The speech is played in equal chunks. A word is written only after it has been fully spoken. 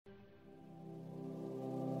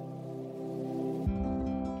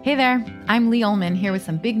Hey there, I'm Lee Ullman here with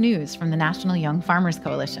some big news from the National Young Farmers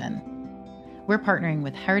Coalition. We're partnering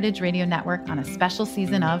with Heritage Radio Network on a special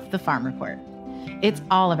season of The Farm Report. It's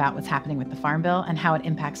all about what's happening with the Farm Bill and how it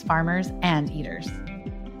impacts farmers and eaters.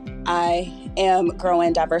 I am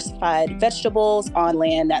growing diversified vegetables on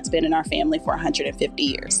land that's been in our family for 150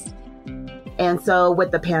 years. And so with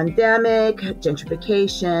the pandemic,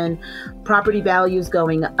 gentrification, property values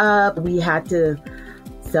going up, we had to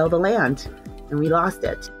sell the land and we lost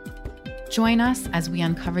it. Join us as we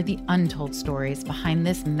uncover the untold stories behind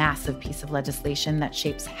this massive piece of legislation that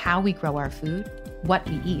shapes how we grow our food, what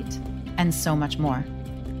we eat, and so much more.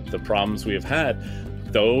 The problems we have had,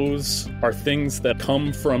 those are things that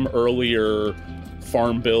come from earlier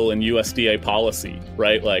Farm Bill and USDA policy,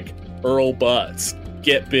 right? Like Earl Butts,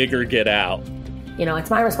 get big or get out. You know, it's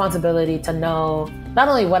my responsibility to know not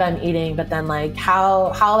only what I'm eating, but then like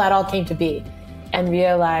how that all came to be. And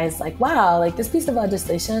realize like, wow, like this piece of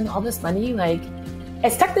legislation, all this money, like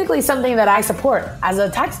it's technically something that I support as a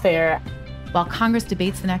taxpayer. While Congress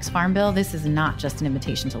debates the next Farm Bill, this is not just an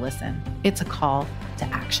invitation to listen. It's a call to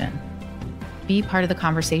action. Be part of the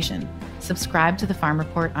conversation. Subscribe to the Farm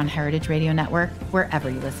Report on Heritage Radio Network, wherever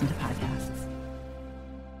you listen to podcasts.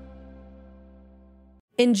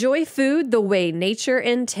 Enjoy food the way nature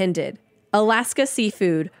intended. Alaska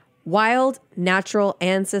Seafood, wild, natural,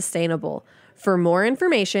 and sustainable. For more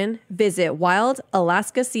information, visit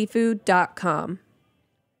wildalaskaseafood.com.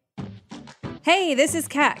 Hey, this is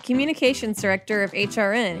Kat, Communications Director of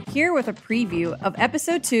HRN, here with a preview of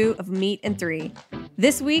Episode 2 of Meat and 3.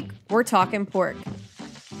 This week, we're talking pork.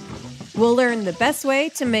 We'll learn the best way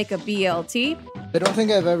to make a BLT. I don't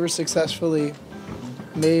think I've ever successfully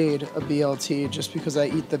made a BLT just because I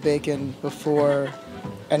eat the bacon before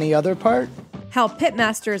any other part. How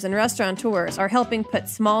pitmasters and restaurateurs are helping put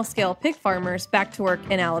small-scale pig farmers back to work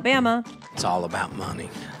in Alabama. It's all about money.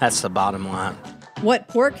 That's the bottom line. What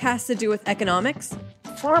pork has to do with economics.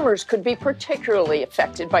 Farmers could be particularly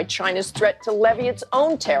affected by China's threat to levy its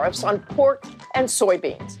own tariffs on pork and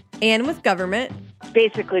soybeans. And with government.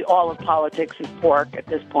 Basically, all of politics is pork at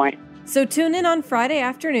this point. So tune in on Friday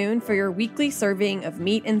afternoon for your weekly serving of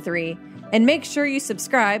Meat and 3. And make sure you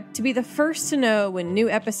subscribe to be the first to know when new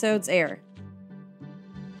episodes air.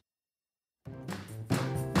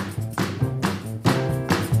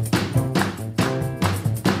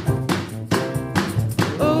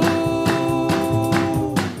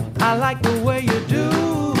 I like the way you do.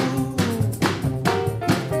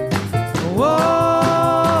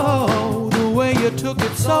 Whoa, the way you took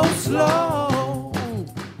it so slow.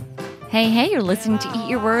 Hey, you're listening to Eat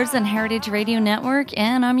Your Words on Heritage Radio Network,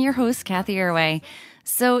 and I'm your host, Kathy Irway.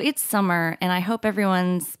 So it's summer, and I hope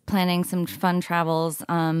everyone's planning some fun travels.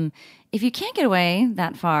 If you can't get away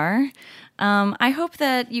that far, I hope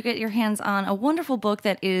that you get your hands on a wonderful book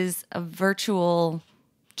that is a virtual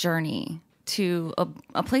journey to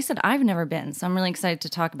a place that I've never been. So I'm really excited to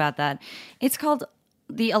talk about that. It's called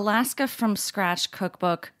The Alaska from Scratch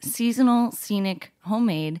Cookbook, Seasonal, Scenic,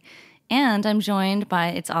 Homemade. And I'm joined by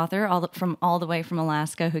its author all the way from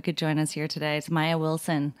Alaska who could join us here today. It's Maya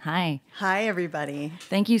Wilson. Hi. Hi, everybody.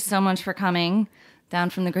 Thank you so much for coming down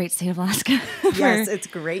from the great state of Alaska. Yes, it's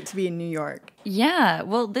great to be in New York. Yeah.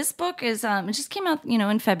 Well, this book is, it just came out,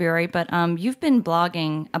 in February, but you've been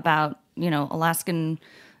blogging about, Alaskan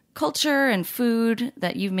culture and food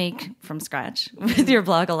that you make from scratch with your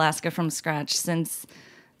blog Alaska from Scratch since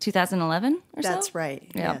 2011 or so? That's right.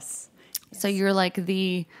 Yeah. Yes. So you're like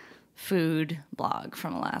the food blog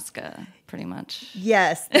from Alaska, pretty much.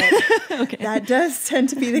 Yes. That does tend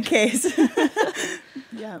to be the case.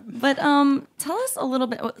 Yeah. But tell us a little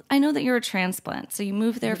bit. I know that you're a transplant, so you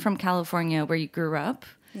moved there from California where you grew up.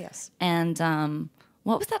 Yes. And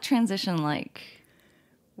what was that transition like?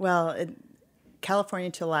 Well, California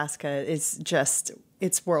to Alaska is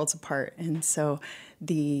it's worlds apart. And so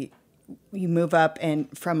you move up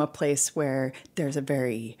and from a place where there's a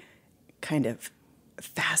very kind of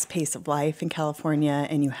fast pace of life in California,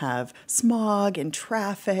 and you have smog and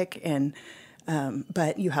traffic, and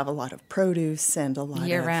but you have a lot of produce and a lot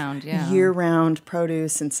year-round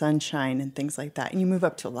produce and sunshine and things like that. And you move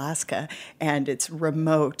up to Alaska, and it's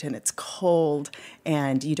remote and it's cold,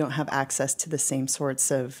 and you don't have access to the same sorts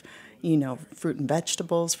of fruit and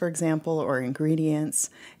vegetables, for example, or ingredients.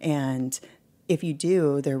 And if you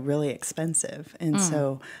do, they're really expensive. And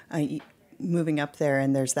so moving up there,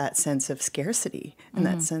 and there's that sense of scarcity and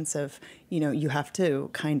that sense of, you have to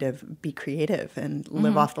kind of be creative and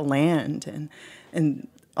live off the land. And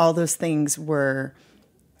all those things were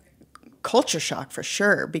culture shock for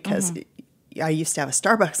sure, because I used to have a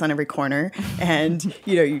Starbucks on every corner, and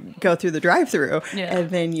you go through the drive-through, and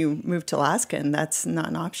then you move to Alaska, and that's not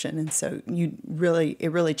an option. And so it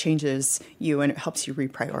really changes you, and it helps you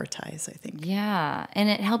reprioritize, I think. Yeah, and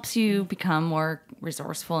it helps you become more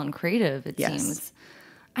resourceful and creative, it seems.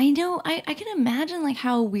 I know, I can imagine like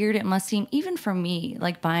how weird it must seem, even for me,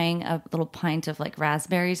 like buying a little pint of like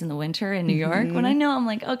raspberries in the winter in New York, when I know I'm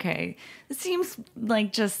like, okay, this seems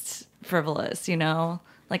like just frivolous,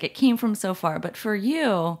 like it came from so far. But for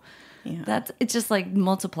you, it just like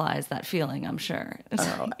multiplies that feeling, I'm sure.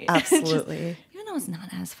 Oh, absolutely. Even though it's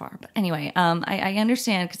not as far. But anyway, I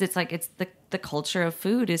understand, because it's like the culture of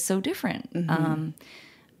food is so different.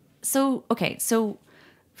 So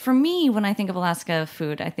for me, when I think of Alaska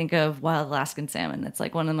food, I think of wild Alaskan salmon. That's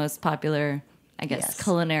like one of the most popular, I guess,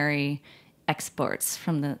 culinary exports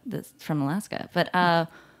from from Alaska. But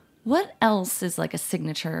what else is like a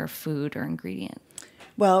signature food or ingredient?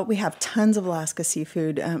 Well, we have tons of Alaska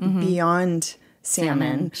seafood beyond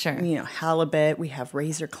salmon. Sure. Halibut. We have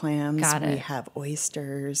razor clams. Got it. We have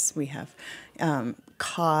oysters. We have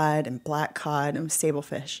cod and black cod and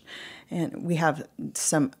sablefish. And we have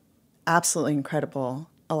some absolutely incredible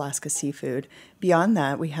Alaska seafood. Beyond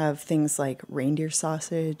that, we have things like reindeer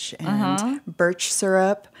sausage and birch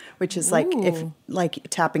syrup, which is like if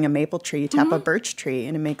tapping a maple tree, you tap a birch tree,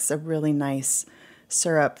 and it makes a really nice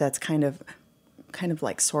syrup that's kind of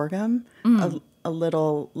like sorghum, a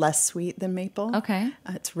little less sweet than maple. Okay.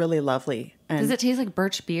 It's really lovely. And does it taste like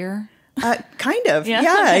birch beer? Kind of. Yeah.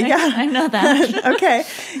 I know that. Okay.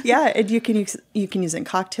 Yeah. And you can use it in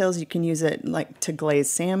cocktails. You can use it like to glaze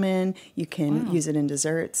salmon. You can use it in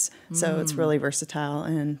desserts. So it's really versatile.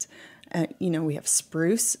 And, we have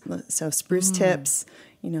spruce. So spruce tips,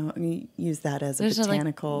 you use that as a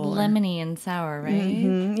botanical. Like lemony and sour,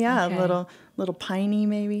 right? Yeah. Okay. A little piney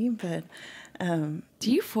maybe, but.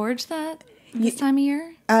 Do you forage that this time of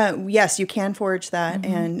year? Yes, you can forage that.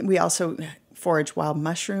 And we also forage wild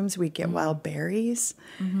mushrooms. We get wild berries,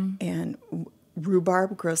 and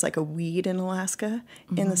rhubarb grows like a weed in Alaska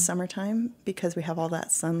in the summertime because we have all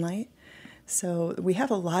that sunlight. So we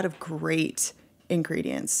have a lot of great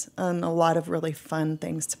ingredients and a lot of really fun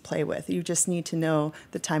things to play with. You just need to know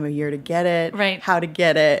the time of year to get it, how to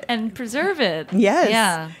get it, and preserve it. Yes.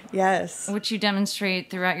 Yeah. Yes. Which you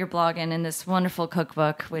demonstrate throughout your blog and in this wonderful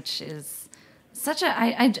cookbook, which is such a,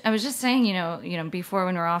 I was just saying, before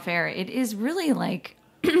when we were off air, it is really like,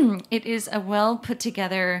 it is a well put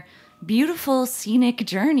together, beautiful scenic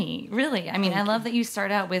journey, really. I mean, I love that you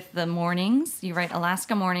start out with the mornings. You write,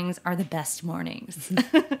 Alaska mornings are the best mornings.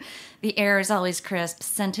 The air is always crisp,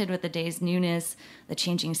 scented with the day's newness, the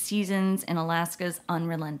changing seasons, and Alaska's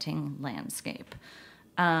unrelenting landscape.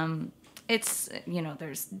 It's,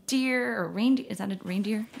 there's deer or reindeer. Is that a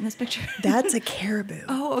reindeer in this picture? That's a caribou.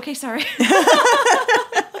 Oh, okay, sorry.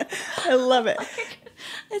 I love it.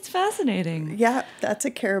 It's fascinating. Yeah, that's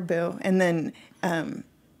a caribou. And then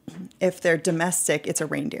if they're domestic, it's a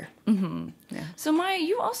reindeer. Yeah. So Maya,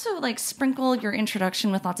 you also like sprinkle your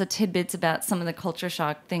introduction with lots of tidbits about some of the culture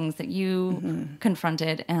shock things that you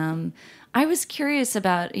confronted. I was curious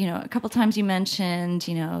about, a couple times you mentioned,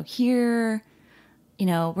 here...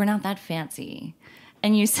 we're not that fancy.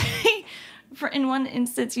 And you say, in one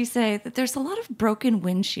instance, you say that there's a lot of broken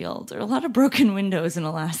windshields or a lot of broken windows in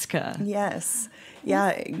Alaska. Yes. Yeah.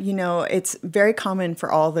 It's very common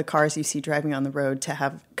for all the cars you see driving on the road to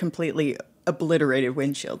have completely obliterated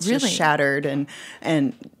windshields, just shattered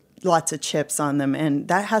and lots of chips on them. And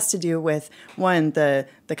that has to do with, one, the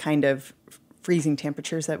kind of freezing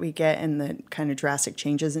temperatures that we get and the kind of drastic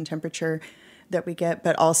changes in temperature that we get,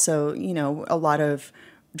 but also, a lot of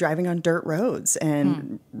driving on dirt roads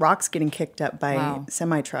and rocks getting kicked up by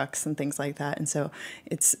semi-trucks and things like that. And so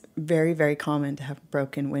it's very, very common to have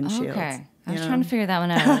broken windshields. Okay. I was trying to figure that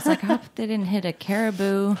one out. I was like, I hope they didn't hit a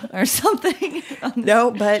caribou or something.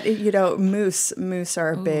 No, but, moose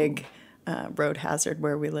are a big road hazard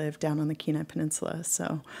where we live down on the Kenai Peninsula.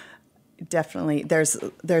 So definitely there's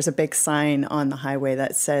a big sign on the highway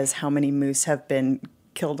that says how many moose have been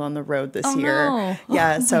killed on the road this year. No.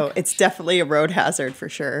 Yeah, so it's definitely a road hazard for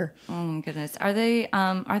sure. Oh my goodness. Are they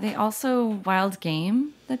also wild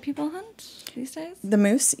game that people hunt these days? The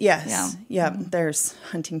moose? Yes. Yeah. There's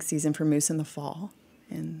hunting season for moose in the fall.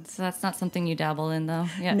 And so that's not something you dabble in though.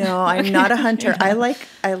 Yeah. No, I'm not a hunter. I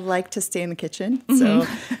like to stay in the kitchen. So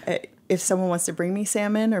if someone wants to bring me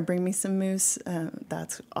salmon or bring me some moose,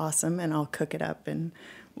 that's awesome, and I'll cook it up and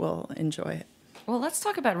we'll enjoy it. Well, let's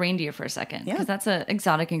talk about reindeer for a second, because that's an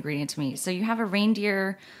exotic ingredient to me. So you have a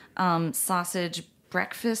reindeer sausage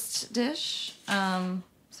breakfast dish.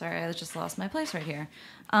 Sorry, I just lost my place right here.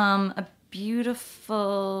 A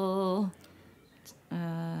beautiful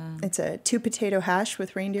It's a 2-potato hash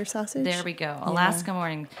with reindeer sausage. There we go. Alaska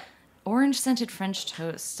morning. Orange-scented French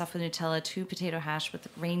toast stuffed with Nutella, 2-potato hash with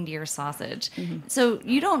reindeer sausage. So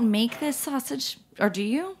you don't make this sausage, or do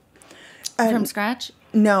you? From scratch?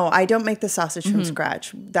 No, I don't make the sausage from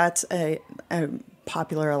scratch. That's a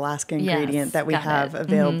popular Alaska ingredient that we have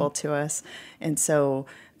available to us. And so,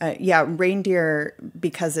 reindeer,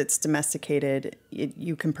 because it's domesticated,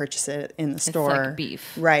 you can purchase it in the store. It's like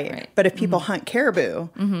beef. Right. But if people hunt caribou,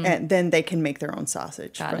 and then they can make their own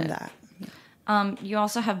sausage from that. You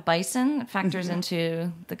also have bison that factors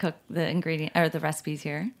into the ingredient or the recipes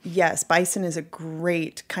here. Yes, bison is a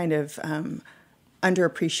great kind of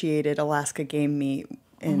underappreciated Alaska game meat,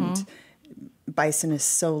 and bison is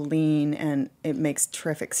so lean, and it makes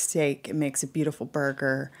terrific steak. It makes a beautiful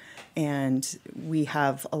burger, and we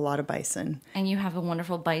have a lot of bison. And you have a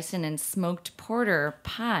wonderful bison and smoked porter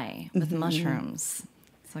pie with mushrooms.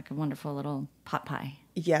 It's like a wonderful little pot pie.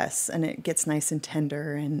 Yes, and it gets nice and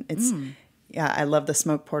tender, and it's I love the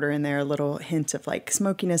smoked porter in there. A little hint of like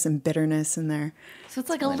smokiness and bitterness in there. So it's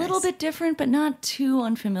like really a little bit different, but not too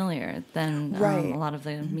unfamiliar than a lot of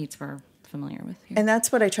the meats we're familiar with here. And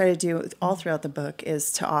that's what I try to do all throughout the book,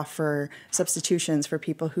 is to offer substitutions for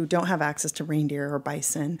people who don't have access to reindeer or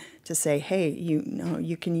bison, to say, hey,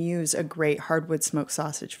 you can use a great hardwood smoked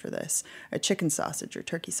sausage for this, a chicken sausage or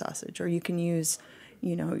turkey sausage, or you can use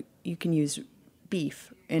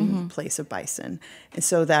beef in place of bison. And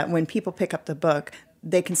so that when people pick up the book,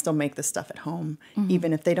 they can still make this stuff at home,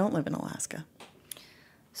 even if they don't live in Alaska.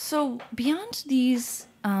 So beyond these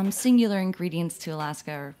singular ingredients to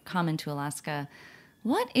Alaska, or common to Alaska,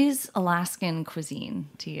 what is Alaskan cuisine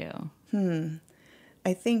to you?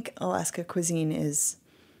 I think Alaska cuisine is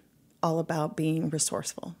all about being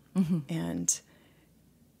resourceful and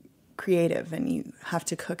creative, and you have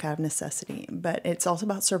to cook out of necessity. But it's also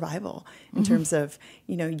about survival in terms of,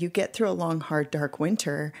 you get through a long, hard, dark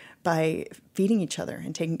winter by feeding each other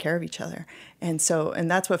and taking care of each other. And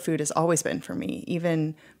that's what food has always been for me.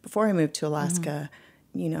 Even before I moved to Alaska,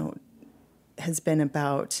 has been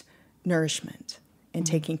about nourishment and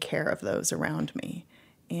taking care of those around me.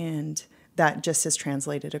 And that just has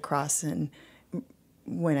translated across. And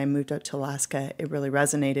when I moved up to Alaska, it really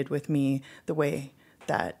resonated with me, the way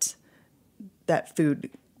that food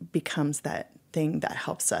becomes that thing that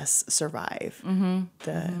helps us survive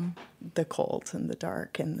the cold and the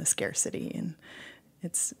dark and the scarcity, and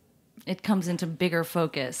it comes into bigger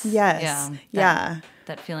focus. Yes,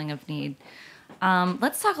 that feeling of need.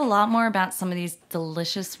 Let's talk a lot more about some of these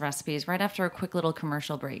delicious recipes right after a quick little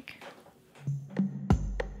commercial break.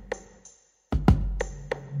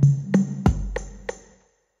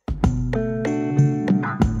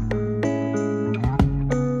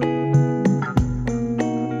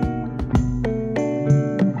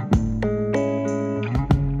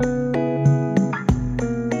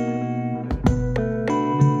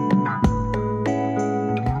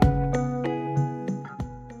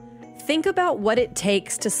 Think about what it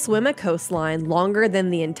takes to swim a coastline longer than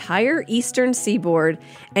the entire eastern seaboard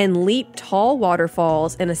and leap tall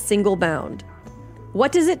waterfalls in a single bound.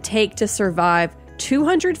 What does it take to survive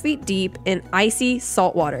 200 feet deep in icy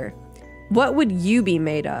saltwater? What would you be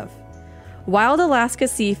made of? Wild Alaska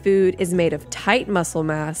seafood is made of tight muscle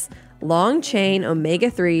mass, long-chain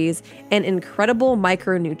omega-3s, and incredible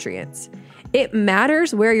micronutrients. It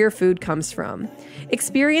matters where your food comes from.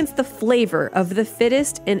 Experience the flavor of the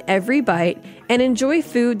fittest in every bite and enjoy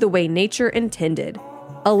food the way nature intended.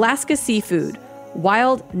 Alaska Seafood.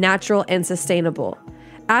 Wild, natural, and sustainable.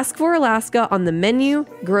 Ask for Alaska on the menu,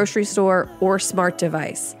 grocery store, or smart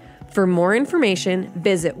device. For more information,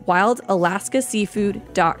 visit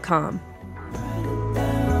wildalaskaseafood.com.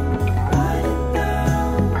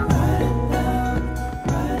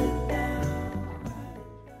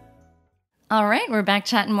 All right, we're back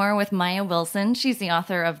chatting more with Maya Wilson. She's the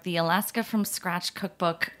author of the Alaska from Scratch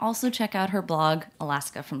cookbook. Also check out her blog,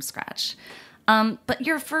 Alaska from Scratch. But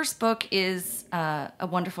your first book is a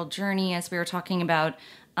wonderful journey, as we were talking about,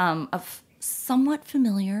 of somewhat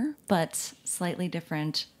familiar but slightly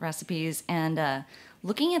different recipes. And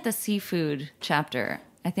looking at the seafood chapter,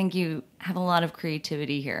 I think you have a lot of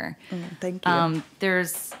creativity here. Thank you.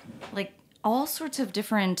 There's like all sorts of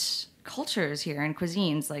different cultures here and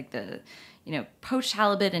cuisines, like the poached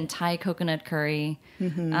halibut and Thai coconut curry.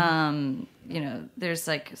 There's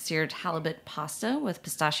like seared halibut pasta with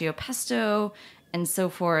pistachio pesto and so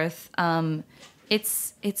forth.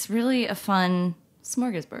 It's really a fun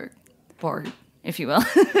smorgasbord, if you will.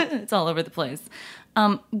 It's all over the place.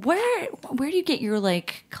 Where do you get your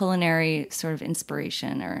like culinary sort of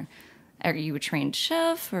inspiration? Or are you a trained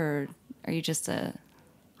chef, or are you just a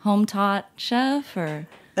home-taught chef, or?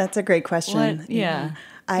 That's a great question. What? Yeah.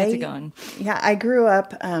 Gets it going. Yeah, I grew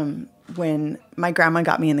up when my grandma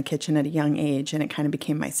got me in the kitchen at a young age, and it kind of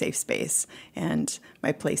became my safe space and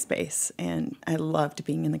my play space. And I loved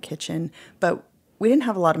being in the kitchen. But we didn't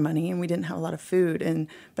have a lot of money, and we didn't have a lot of food.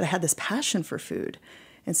 But I had this passion for food.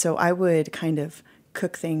 And so I would kind of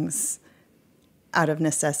cook things out of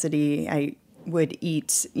necessity. I would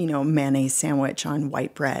eat, mayonnaise sandwich on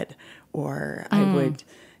white bread, or I would,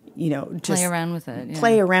 just play around with it. Yeah.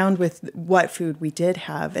 Play around with what food we did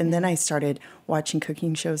have. And then I started watching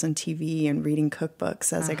cooking shows on TV and reading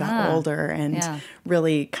cookbooks as I got older, and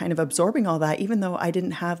really kind of absorbing all that, even though I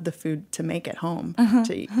didn't have the food to make at home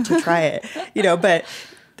to try it, but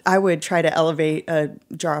I would try to elevate a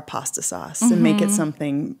jar of pasta sauce and make it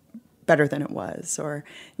something better than it was, or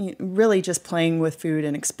really just playing with food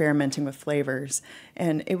and experimenting with flavors.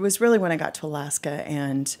 And it was really when I got to Alaska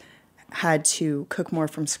and had to cook more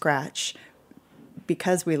from scratch,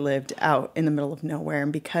 because we lived out in the middle of nowhere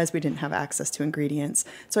and because we didn't have access to ingredients.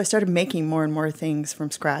 So I started making more and more things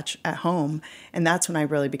from scratch at home. And that's when I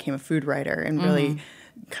really became a food writer, and really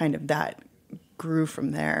kind of that grew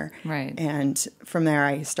from there. Right. And from there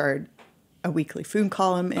I started a weekly food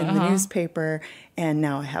column in the newspaper, and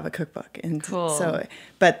now I have a cookbook. And cool.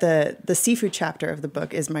 But the seafood chapter of the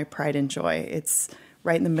book is my pride and joy. It's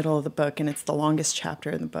right in the middle of the book, and it's the longest chapter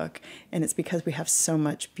in the book. And it's because we have so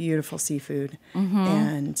much beautiful seafood.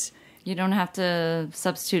 And you don't have to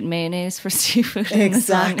substitute mayonnaise for seafood.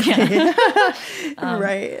 Exactly.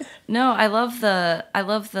 Right. No, I love the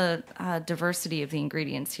diversity of the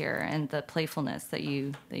ingredients here, and the playfulness that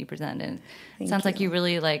you present. And it sounds like you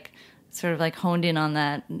really sort of honed in on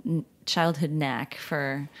that childhood knack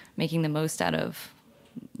for making the most out of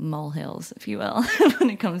molehills, if you will, when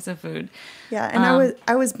it comes to food. Yeah, and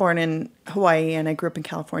I was born in Hawaii, and I grew up in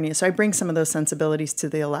California, so I bring some of those sensibilities to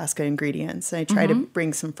the Alaska ingredients. I try to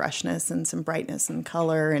bring some freshness and some brightness and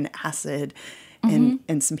color and acid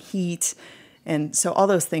and some heat, and so all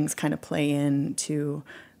those things kind of play into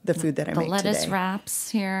the food that I make today. The lettuce wraps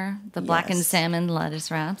here, the blackened salmon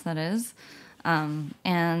lettuce wraps, that is, and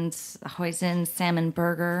hoisin salmon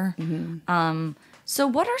burger. So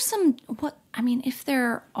what are if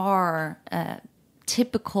there are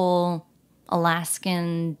typical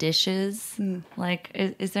Alaskan dishes,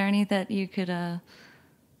 is there any that you could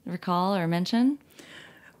recall or mention?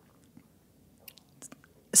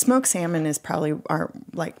 Smoked salmon is probably our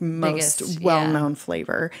most well-known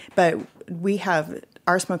flavor, but we have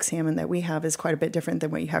our smoked salmon that we have is quite a bit different than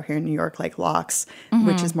what you have here in New York, like lox,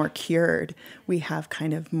 which is more cured. We have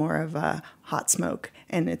kind of more of a hot smoke,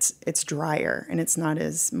 and it's drier and it's not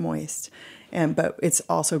as moist. But it's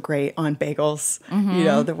also great on bagels,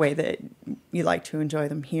 the way that you like to enjoy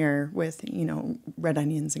them here with, red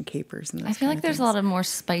onions and capers. And I feel like there's a lot of more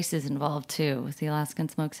spices involved too with the Alaskan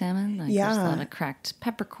smoked salmon. There's a lot of cracked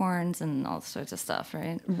peppercorns and all sorts of stuff,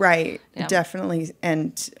 right? Right, definitely.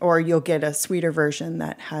 Or you'll get a sweeter version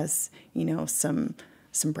that has,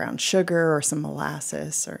 some brown sugar or some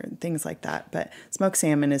molasses or things like that. But smoked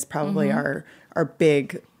salmon is probably our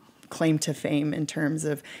big claim to fame in terms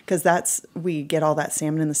of, because we get all that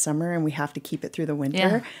salmon in the summer and we have to keep it through the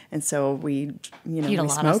winter, and so we we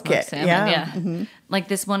smoke it. Salmon, like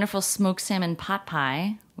this wonderful smoked salmon pot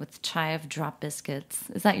pie with chive drop biscuits.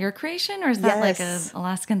 Is that your creation, or is that like an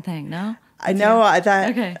Alaskan thing? No, I know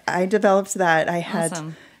that. Okay. I developed that. I had.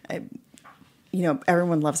 Awesome.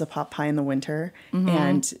 Everyone loves a pot pie in the winter,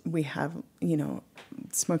 and we have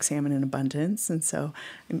smoked salmon in abundance, and so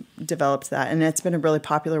I developed that, and it's been a really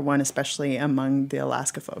popular one, especially among the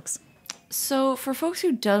Alaska folks. So for folks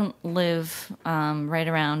who don't live right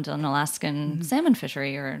around an Alaskan salmon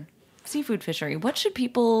fishery or seafood fishery, what should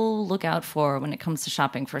people look out for when it comes to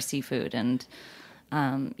shopping for seafood? And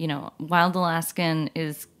wild Alaskan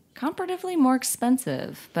is comparatively more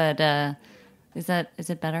expensive, but is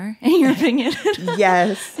it better in your opinion?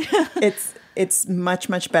 Yes, it's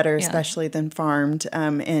much better, especially than farmed.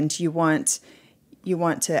 And you want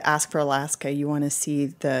to ask for Alaska. You want to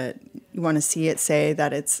see it say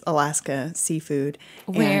that it's Alaska seafood.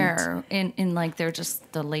 Where in they're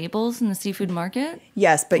just the labels in the seafood market?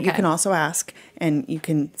 Yes, but you can also ask, and you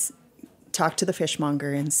can talk to the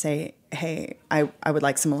fishmonger and say, "Hey, I would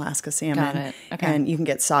like some Alaska salmon." Got it. Okay. And you can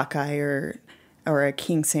get sockeye or a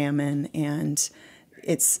king salmon, and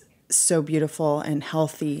it's so beautiful and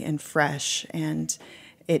healthy and fresh, and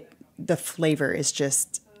the flavor is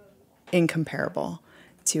just incomparable.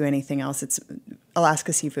 to anything else. It's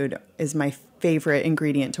Alaska seafood is my favorite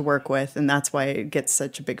ingredient to work with, and that's why it gets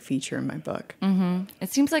such a big feature in my book. Mm-hmm.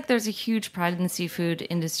 It seems like there's a huge pride in the seafood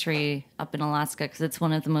industry up in Alaska because it's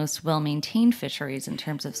one of the most well-maintained fisheries in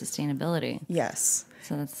terms of sustainability. Yes.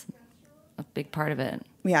 So that's a big part of it.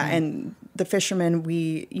 Yeah, and the fishermen,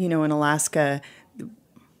 in Alaska,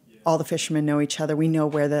 all the fishermen know each other. We know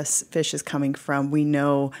where this fish is coming from. We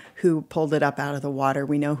know who pulled it up out of the water.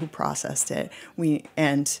 We know who processed it.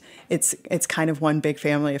 And it's kind of one big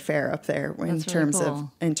family affair up there in terms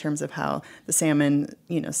of how the salmon,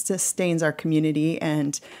 sustains our community,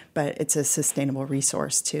 but it's a sustainable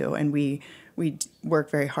resource too. And we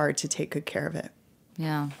work very hard to take good care of it.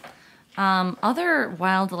 Yeah. Other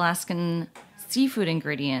wild Alaskan seafood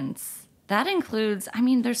ingredients, that includes,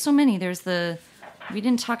 there's so many. We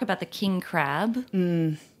didn't talk about the king crab.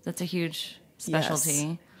 That's a huge specialty.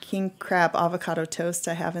 Yes. King crab avocado toast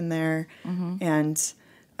I have in there. Mm-hmm. And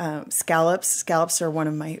scallops. Scallops are one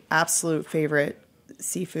of my absolute favorite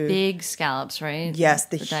seafood. Big scallops, right? Yes,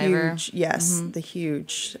 the huge, the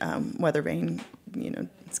huge weather vane,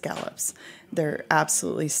 scallops. They're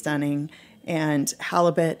absolutely stunning. And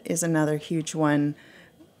halibut is another huge one.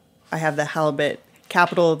 I have the halibut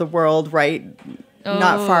capital of the world, right?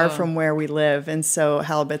 Not far from where we live, and so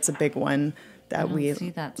halibut's a big one that we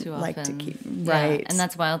see that too like often. to keep. Right, yeah, and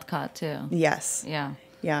that's wild caught too. Yes. Yeah.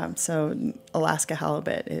 So Alaska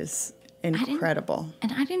halibut is incredible.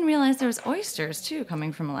 I didn't realize there was oysters too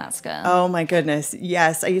coming from Alaska. Oh my goodness,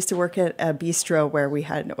 yes! I used to work at a bistro where we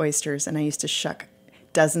had oysters, and I used to shuck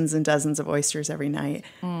dozens and dozens of oysters every night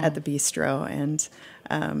at the bistro, and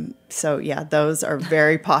those are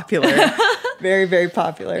very popular. Very, very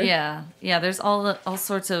popular. Yeah. There's all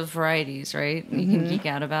sorts of varieties, right? You can geek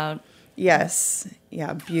out about. Yes.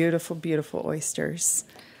 Yeah. Beautiful, beautiful oysters.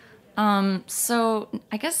 So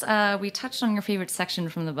I guess we touched on your favorite section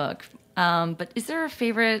from the book. But is there a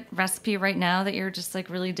favorite recipe right now that you're just like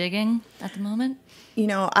really digging at the moment?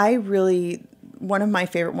 One of my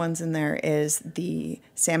favorite ones in there is the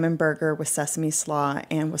salmon burger with sesame slaw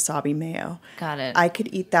and wasabi mayo. Got it. I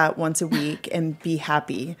could eat that once a week and be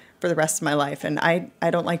happy for the rest of my life. And I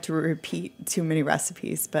don't like to repeat too many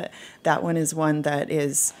recipes, but that one is one that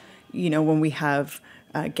is, when we have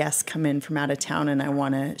guests come in from out of town and I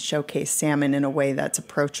want to showcase salmon in a way that's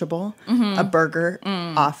approachable. Mm-hmm. A burger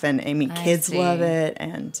often, kids love it.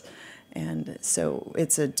 And so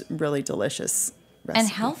it's a really delicious recipe. And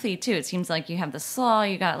healthy too. It seems like you have the slaw,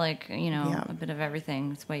 you got a bit of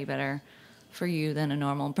everything. It's way better for you than a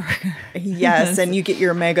normal burger. Yes, and you get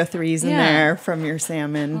your omega-3s in there from your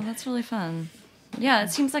salmon. Oh, that's really fun. Yeah,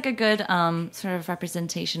 it seems like a good sort of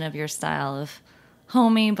representation of your style of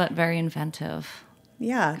homey but very inventive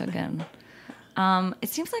cooking. It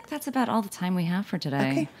seems like that's about all the time we have for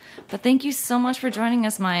today. Okay. But thank you so much for joining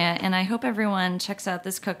us, Maya, and I hope everyone checks out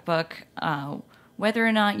this cookbook. Whether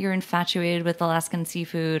or not you're infatuated with Alaskan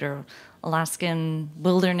seafood or Alaskan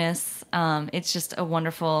wilderness, it's just a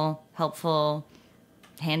wonderful, helpful,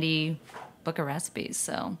 handy book of recipes.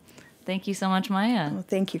 So thank you so much, Maya. Well,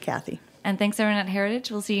 thank you, Kathy. And thanks, everyone at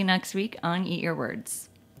Heritage. We'll see you next week on Eat Your Words.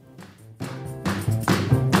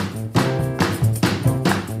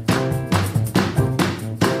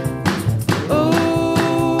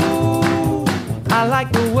 Oh, I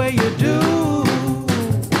like the way you do.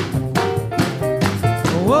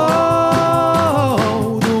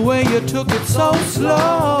 Whoa, the way you took it so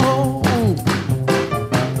slow.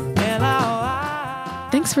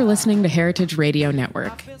 Thanks for listening to Heritage Radio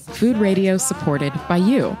Network, food radio supported by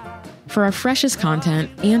you. For our freshest content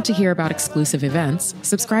and to hear about exclusive events,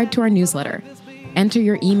 subscribe to our newsletter. Enter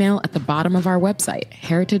your email at the bottom of our website,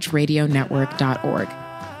 heritageradionetwork.org.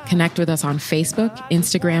 Connect with us on Facebook,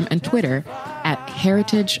 Instagram, and Twitter at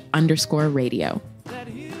heritage_radio.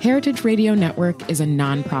 Heritage Radio Network is a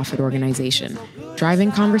nonprofit organization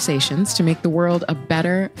driving conversations to make the world a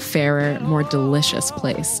better, fairer, more delicious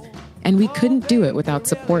place. And we couldn't do it without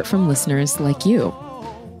support from listeners like you.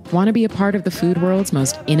 Want to be a part of the food world's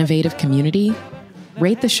most innovative community?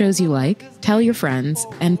 Rate the shows you like, tell your friends,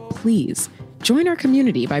 and please join our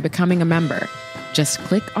community by becoming a member. Just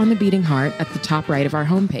click on the beating heart at the top right of our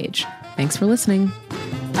homepage. Thanks for listening.